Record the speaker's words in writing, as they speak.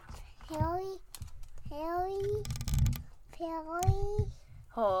Harry,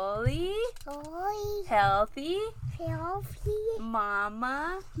 Holy, Holy, healthy, healthy,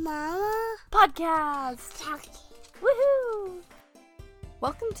 mama mama, podcast. talkie. Woohoo!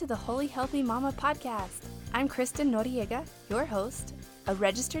 Welcome to the Holy Healthy Mama podcast. I'm Kristen Noriega, your host, a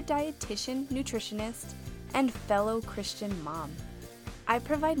registered dietitian, nutritionist, and fellow Christian mom. I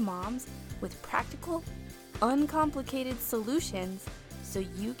provide moms with practical, uncomplicated solutions so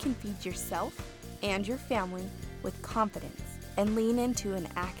you can feed yourself and your family with confidence and lean into an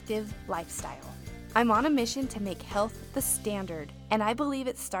active lifestyle. I'm on a mission to make health the standard, and I believe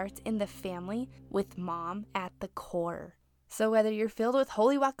it starts in the family with mom at the core. So whether you're filled with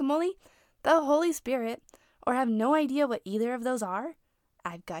holy guacamole, the Holy Spirit, or have no idea what either of those are,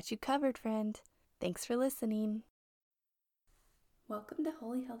 I've got you covered, friend. Thanks for listening. Welcome to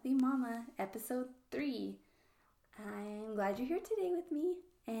Holy Healthy Mama, episode 3. I'm glad you're here today with me,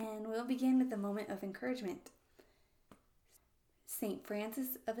 and we'll begin with a moment of encouragement. St.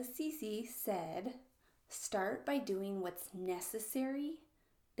 Francis of Assisi said, "Start by doing what's necessary,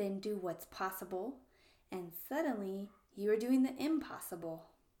 then do what's possible, and suddenly you are doing the impossible."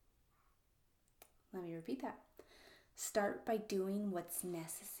 Let me repeat that. Start by doing what's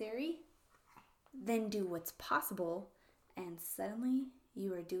necessary, then do what's possible, and suddenly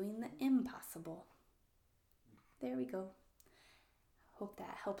you are doing the impossible. There we go. Hope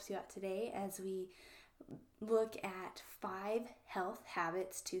that helps you out today as we look at 5 health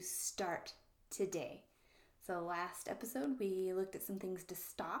habits to start today. So last episode, we looked at some things to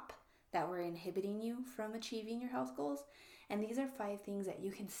stop that were inhibiting you from achieving your health goals. And these are 5 things that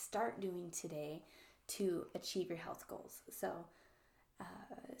you can start doing today to achieve your health goals. So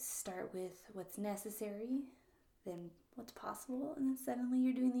start with what's necessary, then what's possible, and then suddenly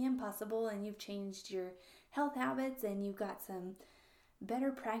you're doing the impossible and you've changed your health habits and you've got some better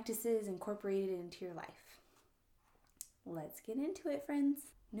practices incorporated into your life. Let's get into it, friends.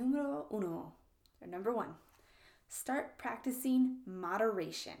 Number 1. Start practicing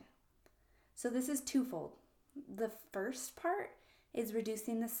moderation. So this is twofold. The first part is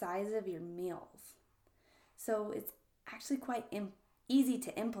reducing the size of your meals. So it's actually quite easy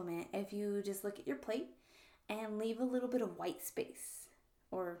to implement if you just look at your plate and leave a little bit of white space.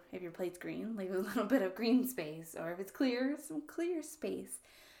 Or if your plate's green, leave a little bit of green space. Or if it's clear, some clear space.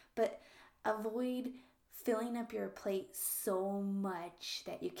 But avoid filling up your plate so much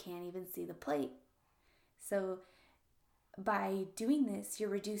that you can't even see the plate. So by doing this, you're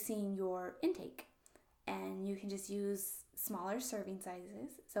reducing your intake. And you can just use smaller serving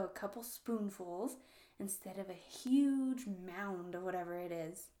sizes. So a couple spoonfuls instead of a huge mound of whatever it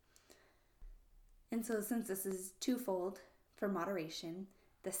is. And so since this is twofold for moderation,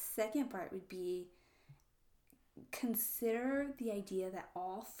 the second part would be consider the idea that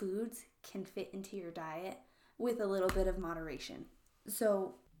all foods can fit into your diet with a little bit of moderation.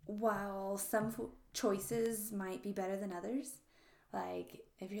 So while some choices might be better than others, like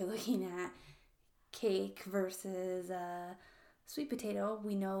if you're looking at cake versus sweet potato,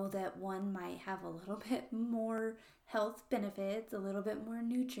 we know that one might have a little bit more health benefits, a little bit more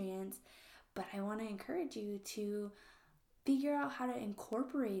nutrients, but I want to encourage you to figure out how to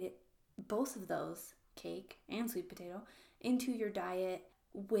incorporate both of those, cake and sweet potato, into your diet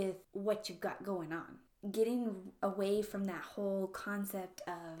with what you've got going on. Getting away from that whole concept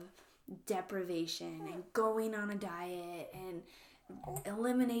of deprivation and going on a diet and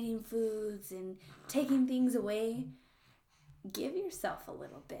eliminating foods and taking things away. Give yourself a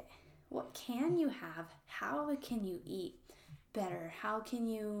little bit. What can you have? How can you eat better? How can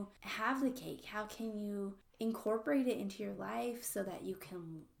you have the cake? How can you incorporate it into your life so that you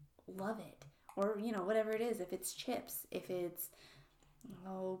can love it? Or, whatever it is, if it's chips, if it's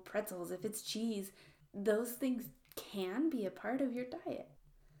pretzels, if it's cheese, those things can be a part of your diet.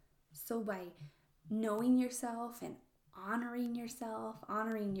 So by knowing yourself and honoring yourself,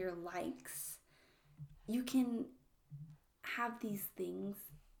 honoring your likes, you can have these things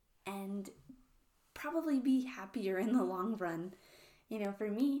and probably be happier in the long run. For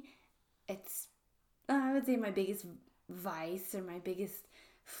me, I would say my biggest vice or my biggest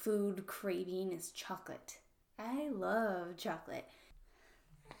food craving is chocolate. I love chocolate.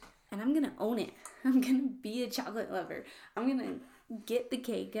 And I'm going to own it. I'm going to be a chocolate lover. I'm going to get the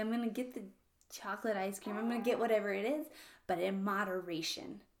cake. I'm going to get the chocolate ice cream. I'm going to get whatever it is, but in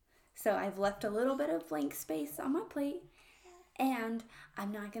moderation. So I've left a little bit of blank space on my plate, and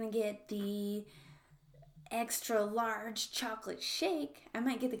I'm not going to get the extra large chocolate shake. I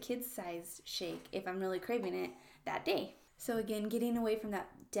might get the kids size shake if I'm really craving it that day. So again, getting away from that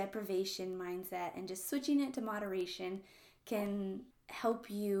deprivation mindset and just switching it to moderation can help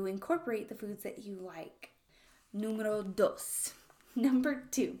you incorporate the foods that you like. Numero dos. Number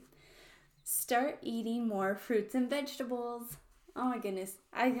 2. Start eating more fruits and vegetables. Oh my goodness.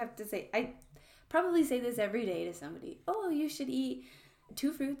 I have to say, I probably say this every day to somebody. Oh, you should eat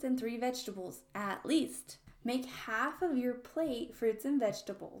 2 fruits and 3 vegetables at least. Make half of your plate fruits and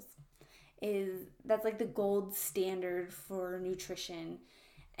vegetables. That's like the gold standard for nutrition.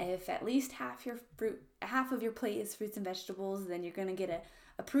 If at least half of your plate is fruits and vegetables, then you're going to get a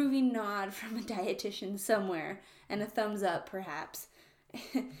approving nod from a dietitian somewhere and a thumbs up perhaps.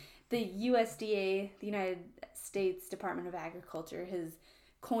 The USDA, the United States Department of Agriculture, has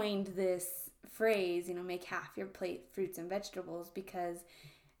coined this phrase, make half your plate fruits and vegetables, because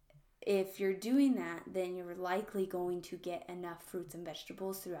if you're doing that, then you're likely going to get enough fruits and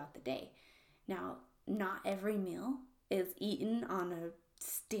vegetables throughout the day. Now, not every meal is eaten on a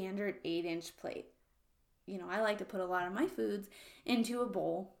standard 8-inch plate. I like to put a lot of my foods into a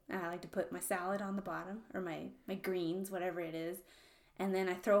bowl, and I like to put my salad on the bottom, or my greens, whatever it is, and then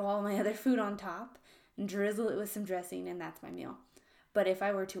I throw all my other food on top and drizzle it with some dressing, and that's my meal. But if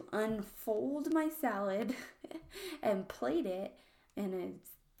I were to unfold my salad and plate it in a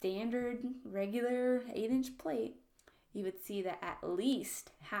standard, regular 8-inch plate, you would see that at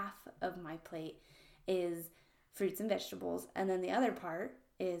least half of my plate is fruits and vegetables, and then the other part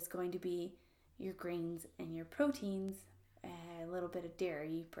is going to be your greens and your proteins, a little bit of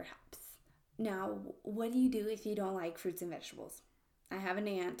dairy perhaps. Now, what do you do if you don't like fruits and vegetables? I have an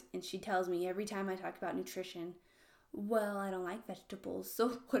aunt, and she tells me every time I talk about nutrition, well, I don't like vegetables,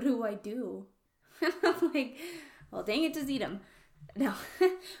 so what do I do? I'm like, well, dang it, just eat them. No,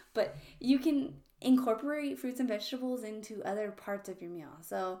 but you can incorporate fruits and vegetables into other parts of your meal.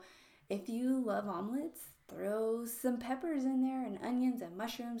 So if you love omelets, throw some peppers in there and onions and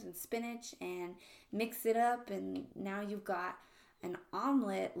mushrooms and spinach and mix it up, and now you've got an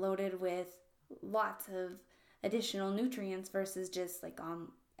omelet loaded with lots of additional nutrients versus just like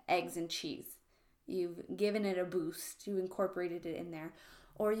eggs and cheese. You've given it a boost. You incorporated it in there.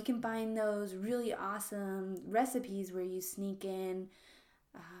 Or you can find those really awesome recipes where you sneak in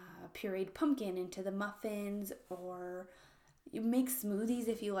pureed pumpkin into the muffins, or you make smoothies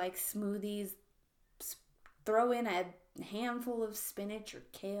if you like smoothies. Throw in a handful of spinach or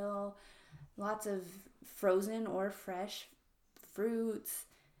kale, lots of frozen or fresh fruits.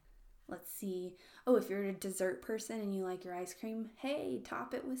 Let's see. Oh, if you're a dessert person and you like your ice cream, hey,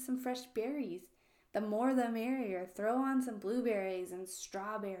 top it with some fresh berries. The more the merrier. Throw on some blueberries and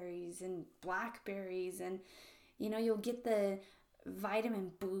strawberries and blackberries, and you'll get the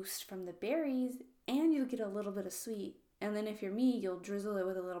vitamin boost from the berries, and you'll get a little bit of sweet. And then if you're me, you'll drizzle it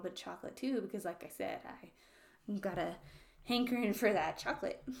with a little bit of chocolate too, because like I said, I've got a hankering for that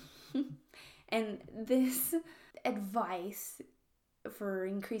chocolate. And this advice for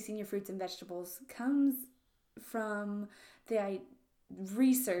increasing your fruits and vegetables comes from the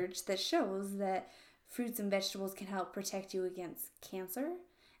research that shows that fruits and vegetables can help protect you against cancer,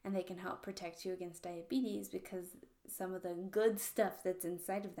 and they can help protect you against diabetes, because some of the good stuff that's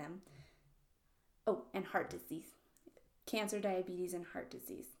inside of them. Oh, and heart disease. Cancer, diabetes, and heart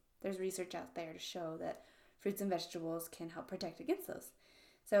disease. There's research out there to show that fruits and vegetables can help protect against those.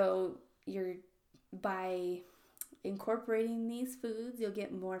 So by incorporating these foods, you'll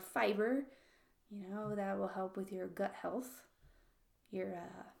get more fiber. That will help with your gut health, your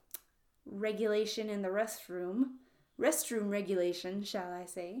regulation in the restroom regulation, shall I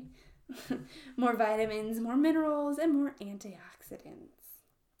say. More vitamins, more minerals, and more antioxidants.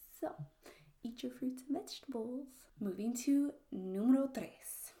 So, eat your fruits and vegetables. Moving to numero 3.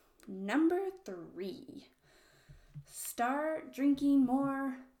 Number 3. Start drinking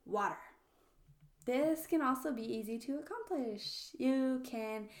more water. This can also be easy to accomplish. You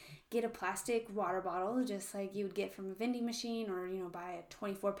can get a plastic water bottle, just like you would get from a vending machine, or buy a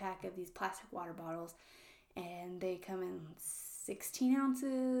 24-pack of these plastic water bottles, and they come in 16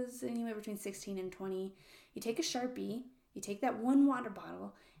 ounces, anywhere between 16 and 20. You take a Sharpie, you take that one water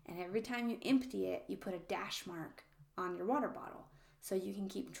bottle, and every time you empty it, you put a dash mark on your water bottle, so you can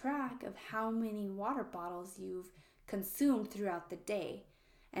keep track of how many water bottles you've consumed throughout the day,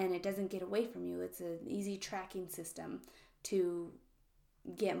 and it doesn't get away from you. It's an easy tracking system to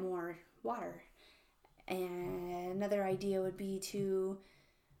get more water. And another idea would be to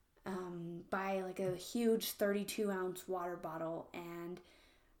buy like a huge 32-ounce water bottle and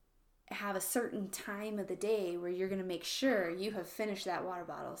have a certain time of the day where you're going to make sure you have finished that water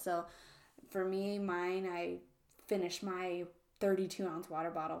bottle. So for me, I finish my 32-ounce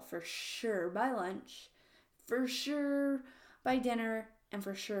water bottle for sure by lunch, for sure by dinner, and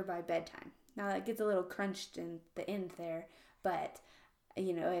for sure by bedtime. Now that gets a little crunched in the end there, but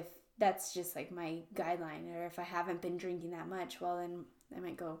If that's just like my guideline, or if I haven't been drinking that much, well, then I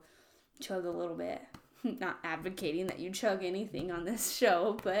might go chug a little bit. Not advocating that you chug anything on this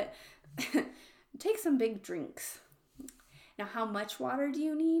show, but take some big drinks. Now, how much water do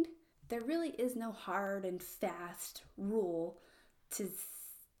you need? There really is no hard and fast rule to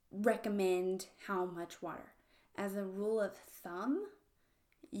recommend how much water. As a rule of thumb,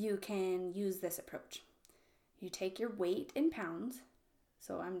 you can use this approach. You take your weight in pounds.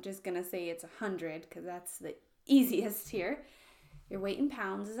 So I'm just going to say it's 100 because that's the easiest here. Your weight in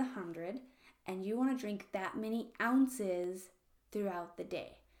pounds is 100, and you want to drink that many ounces throughout the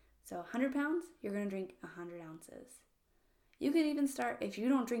day. So 100 pounds, you're going to drink 100 ounces. You could even start, if you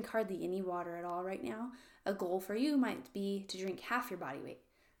don't drink hardly any water at all right now, a goal for you might be to drink half your body weight,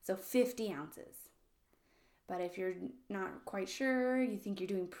 so 50 ounces. But if you're not quite sure, you think you're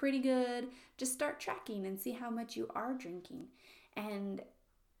doing pretty good, just start tracking and see how much you are drinking. And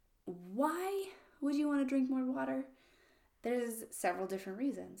why would you want to drink more water? There's several different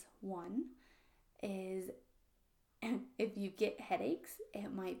reasons. One is if you get headaches,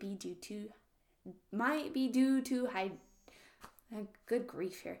 it might be due to good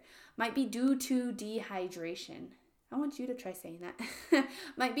grief here. Might be due to dehydration. I want you to try saying that.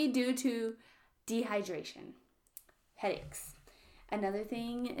 Might be due to dehydration. Headaches. Another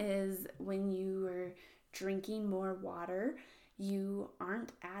thing is when you are drinking more water, you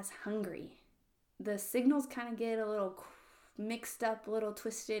aren't as hungry. The signals kind of get a little mixed up, a little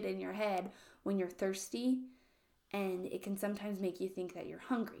twisted in your head when you're thirsty, and it can sometimes make you think that you're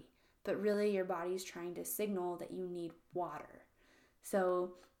hungry, but really your body's trying to signal that you need water.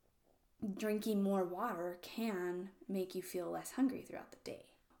 So drinking more water can make you feel less hungry throughout the day.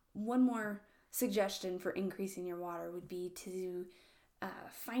 One more suggestion for increasing your water would be to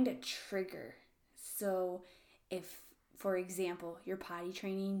find a trigger. So if, for example, you're potty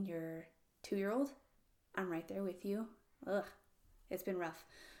training your 2-year-old, I'm right there with you. Ugh, it's been rough.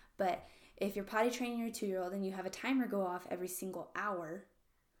 But if you're potty training your 2-year-old and you have a timer go off every single hour,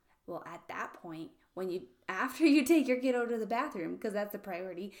 well, at that point, after you take your kiddo to the bathroom, because that's a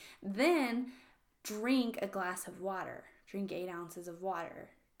priority, then drink a glass of water. Drink 8 ounces of water.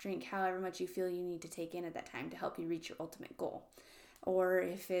 Drink however much you feel you need to take in at that time to help you reach your ultimate goal. Or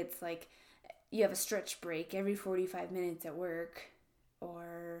if it's like you have a stretch break every 45 minutes at work,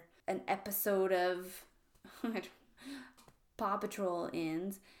 or an episode of Paw Patrol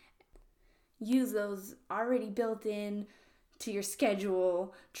ends, use those already built in to your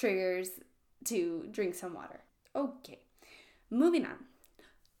schedule triggers to drink some water. Okay, moving on.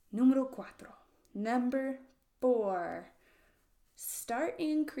 Number 4. Start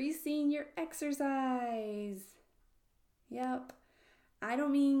increasing your exercise. Yep. I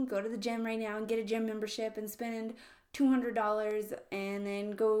don't mean go to the gym right now and get a gym membership and spend $200 and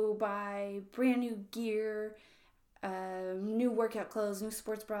then go buy brand new gear, new workout clothes, new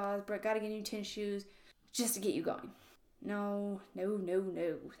sports bras, gotta get new tennis shoes just to get you going. No.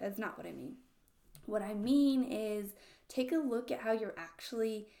 That's not what I mean. What I mean is take a look at how you're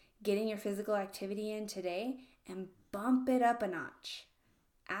actually getting your physical activity in today and bump it up a notch.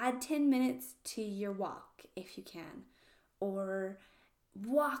 Add 10 minutes to your walk if you can, or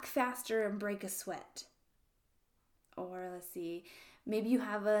walk faster and break a sweat. Or let's see, maybe you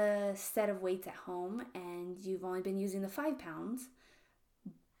have a set of weights at home and you've only been using the 5 pounds.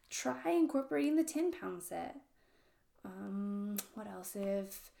 Try incorporating the 10-pound set. What else?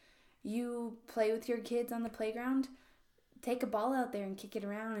 If you play with your kids on the playground, take a ball out there and kick it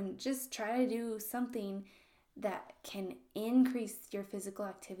around and just try to do something that can increase your physical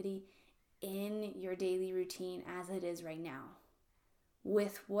activity in your daily routine as it is right now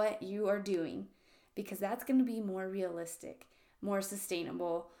with what you are doing, because that's going to be more realistic, more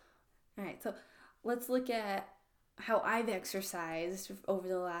sustainable. All right, so let's look at how I've exercised over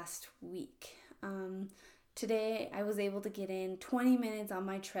the last week. Today I was able to get in 20 minutes on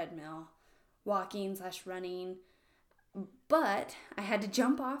my treadmill, walking/running, but I had to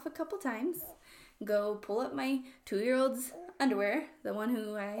jump off a couple times, go pull up my 2-year-old's underwear, the one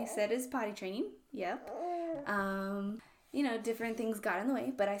who I said is potty training. Yep. Different things got in the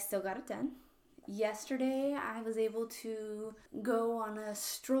way, but I still got it done. Yesterday, I was able to go on a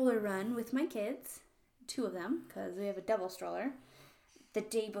stroller run with my kids, 2 of them, because we have a double stroller. The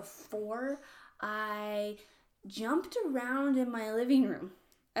day before, I jumped around in my living room.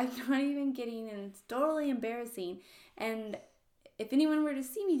 I'm not even kidding, and it's totally embarrassing. And if anyone were to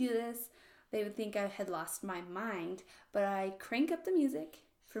see me do this, they would think I had lost my mind. But I crank up the music.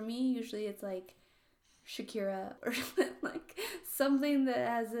 For me, usually it's like Shakira or like something that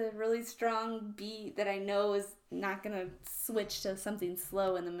has a really strong beat that I know is not going to switch to something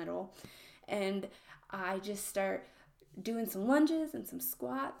slow in the middle. And I just start doing some lunges and some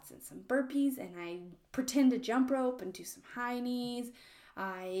squats and some burpees, and I pretend to jump rope and do some high knees.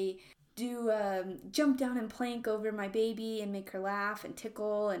 I do jump down and plank over my baby and make her laugh and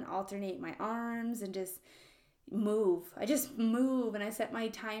tickle and alternate my arms and just move. I just move, and I set my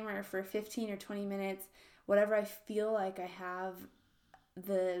timer for 15 or 20 minutes, whatever I feel like I have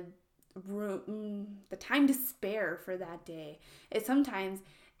the room, the time to spare for that day. Sometimes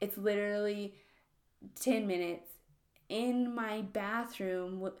it's literally 10 minutes in my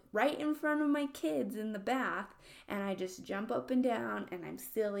bathroom right in front of my kids in the bath, and I just jump up and down, and I'm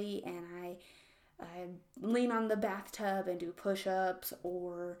silly, and I lean on the bathtub and do push-ups,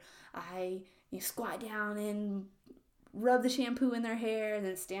 or I squat down and rub the shampoo in their hair and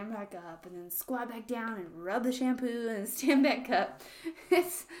then stand back up, and then squat back down and rub the shampoo and stand back up.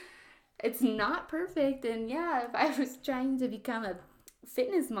 It's not perfect, and yeah, if I was trying to become a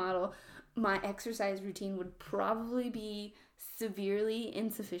fitness model, my exercise routine would probably be severely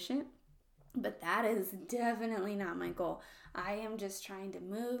insufficient, but that is definitely not my goal. I am just trying to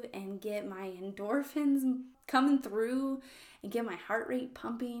move and get my endorphins coming through and get my heart rate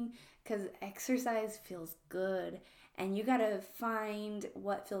pumping, because exercise feels good, and you gotta find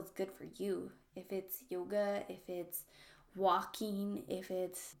what feels good for you. If it's yoga, if it's walking, if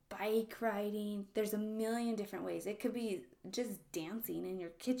it's bike riding, there's a million different ways. It could be just dancing in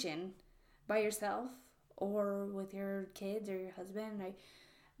your kitchen by yourself or with your kids or your husband. I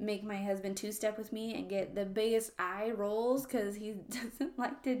make my husband two-step with me and get the biggest eye rolls because he doesn't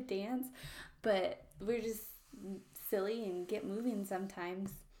like to dance, but we're just silly and get moving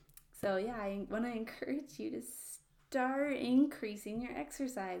sometimes. So yeah, I want to encourage you to start increasing your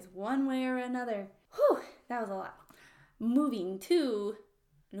exercise one way or another. Whew, that was a lot. Moving to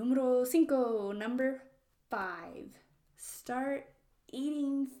number 5. Start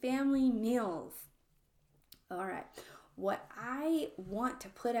eating family meals. All right. What I want to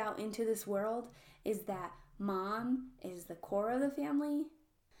put out into this world is that mom is the core of the family.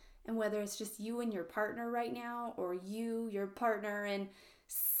 And whether it's just you and your partner right now, or you, your partner, and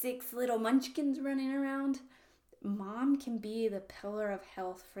 6 little munchkins running around, mom can be the pillar of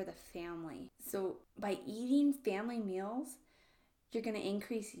health for the family. So by eating family meals, you're going to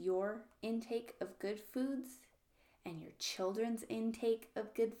increase your intake of good foods, and your children's intake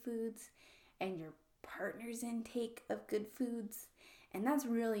of good foods, and your partner's intake of good foods. And that's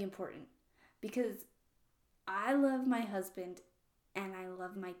really important, because I love my husband and I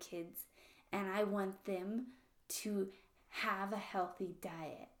love my kids, and I want them to have a healthy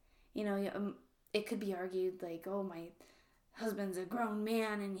diet. It could be argued like, oh, my husband's a grown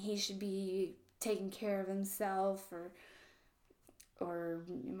man and he should be taking care of himself, or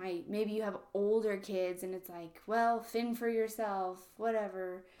maybe you have older kids and it's like, well, fend for yourself,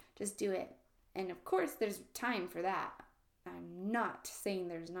 whatever, just do it. And of course there's time for that. I'm not saying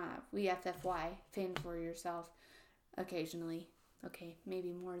there's not. We FFY, fend for yourself occasionally. Okay,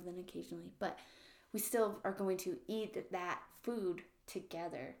 maybe more than occasionally, but we still are going to eat that food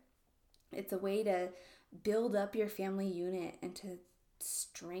together. It's a way to build up your family unit and to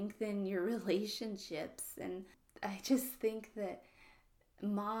strengthen your relationships. And I just think that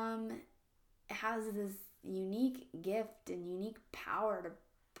mom has this unique gift and unique power to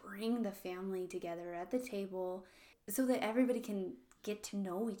bring the family together at the table so that everybody can get to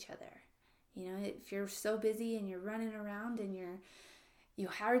know each other. If you're so busy and you're running around and you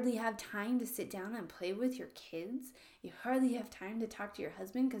hardly have time to sit down and play with your kids, you hardly have time to talk to your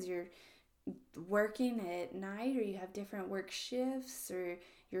husband because you're working at night, or you have different work shifts, or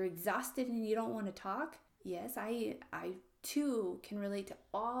you're exhausted and you don't want to talk. Yes, I too can relate to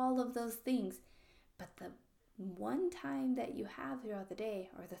all of those things, but the one time that you have throughout the day,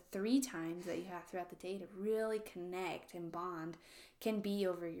 or the 3 times that you have throughout the day to really connect and bond, can be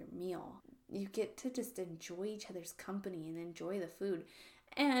over your meal. You get to just enjoy each other's company and enjoy the food.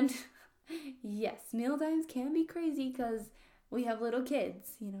 And yes, meal times can be crazy because we have little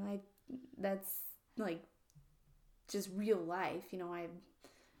kids. That's like just real life. I've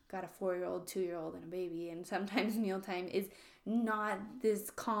got a 4-year-old, 2-year-old, and a baby, and sometimes mealtime is not this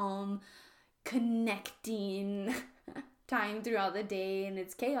calm, connecting time throughout the day, and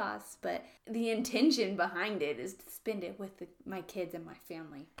it's chaos, but the intention behind it is to spend it with my kids and my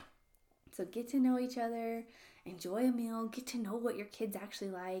family. So get to know each other, enjoy a meal, get to know what your kids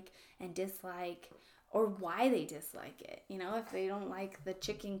actually like and dislike, or why they dislike it. If they don't like the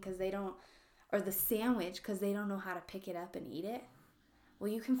chicken or the sandwich because they don't know how to pick it up and eat it,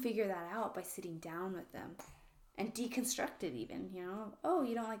 Well, you can figure that out by sitting down with them and deconstruct it even, Oh,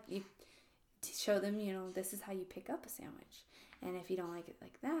 you don't like, you to show them, this is how you pick up a sandwich. And if you don't like it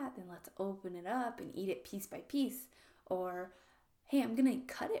like that, then let's open it up and eat it piece by piece. Or, hey, I'm going to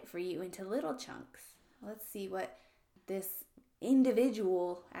cut it for you into little chunks. Let's see what this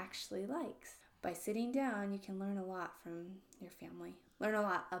individual actually likes. By sitting down, you can learn a lot from your family. Learn a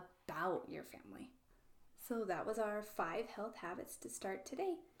lot about your family. So that was our 5 health habits to start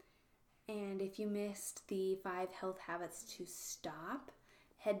today. And if you missed the 5 health habits to stop,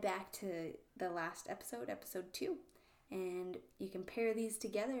 head back to the last episode, episode 2. And you can pair these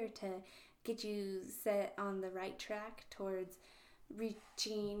together to get you set on the right track towards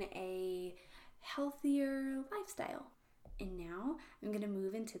reaching a healthier lifestyle. And now I'm going to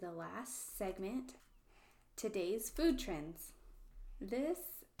move into the last segment, today's food trends. This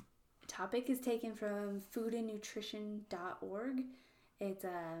topic is taken from foodandnutrition.org. It's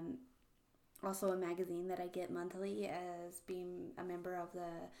also a magazine that I get monthly as being a member of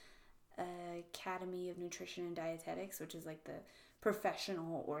the Academy of Nutrition and Dietetics, which is like the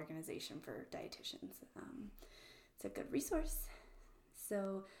professional organization for dietitians. It's a good resource.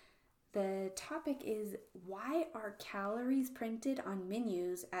 So the topic is, why are calories printed on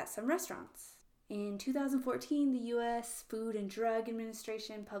menus at some restaurants? In 2014, the U.S. Food and Drug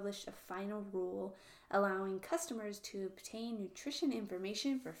Administration published a final rule allowing customers to obtain nutrition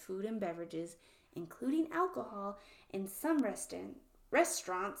information for food and beverages, including alcohol, in some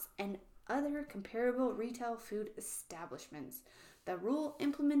restaurants and other comparable retail food establishments. The rule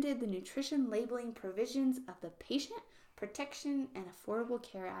implemented the nutrition labeling provisions of the Patient Protection and Affordable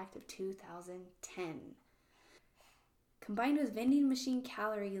Care Act of 2010. Combined with vending machine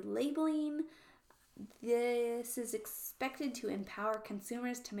calorie labeling, this is expected to empower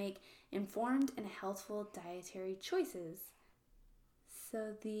consumers to make informed and healthful dietary choices.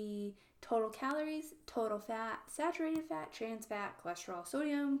 So the total calories, total fat, saturated fat, trans fat, cholesterol,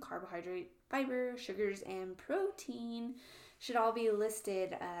 sodium, carbohydrate, fiber, sugars, and protein should all be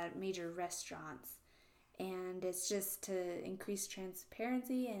listed at major restaurants. And it's just to increase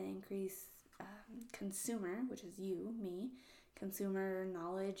transparency and increase consumer, which is you, me, consumer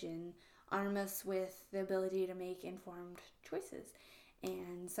knowledge, and arm us with the ability to make informed choices.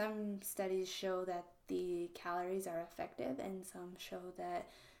 And some studies show that the calories are effective, and some show that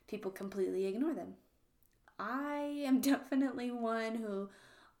people completely ignore them. I am definitely one who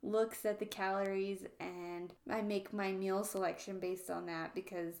looks at the calories, and I make my meal selection based on that,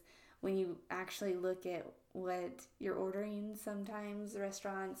 because when you actually look at what you're ordering, sometimes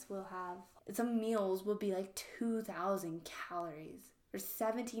restaurants will have, some meals will be like 2,000 calories or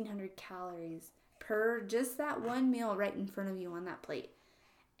 1,700 calories per just that one meal right in front of you on that plate.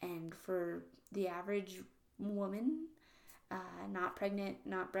 And for the average woman, not pregnant,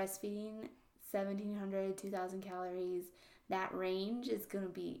 not breastfeeding, 1,700, 2,000 calories, that range is going to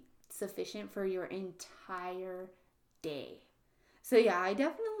be sufficient for your entire day. So yeah, I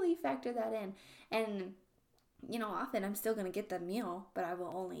definitely factor that in. And, often I'm still going to get the meal, but I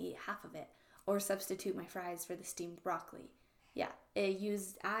will only eat half of it, or substitute my fries for the steamed broccoli. Yeah, I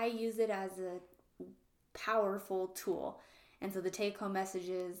use it as a powerful tool. And so the take-home message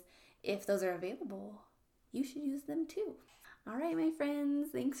is, if those are available, you should use them too. All right, my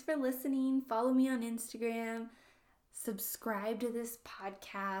friends, thanks for listening. Follow me on Instagram. Subscribe to this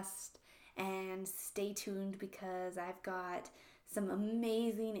podcast and stay tuned, because I've got some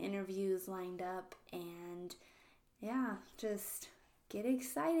amazing interviews lined up. And yeah, just get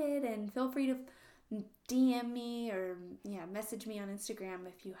excited and feel free to DM me or message me on Instagram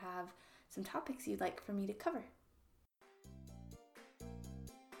if you have some topics you'd like for me to cover.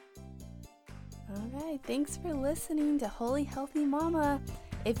 All right, thanks for listening to Holy Healthy Mama.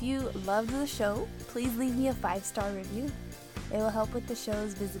 If you loved the show, please leave me a 5-star review. It will help with the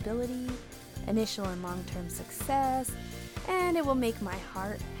show's visibility, initial and long-term success, and it will make my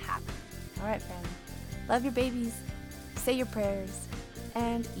heart happy. All right, friends, love your babies, say your prayers,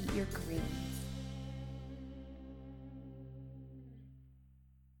 and eat your greens.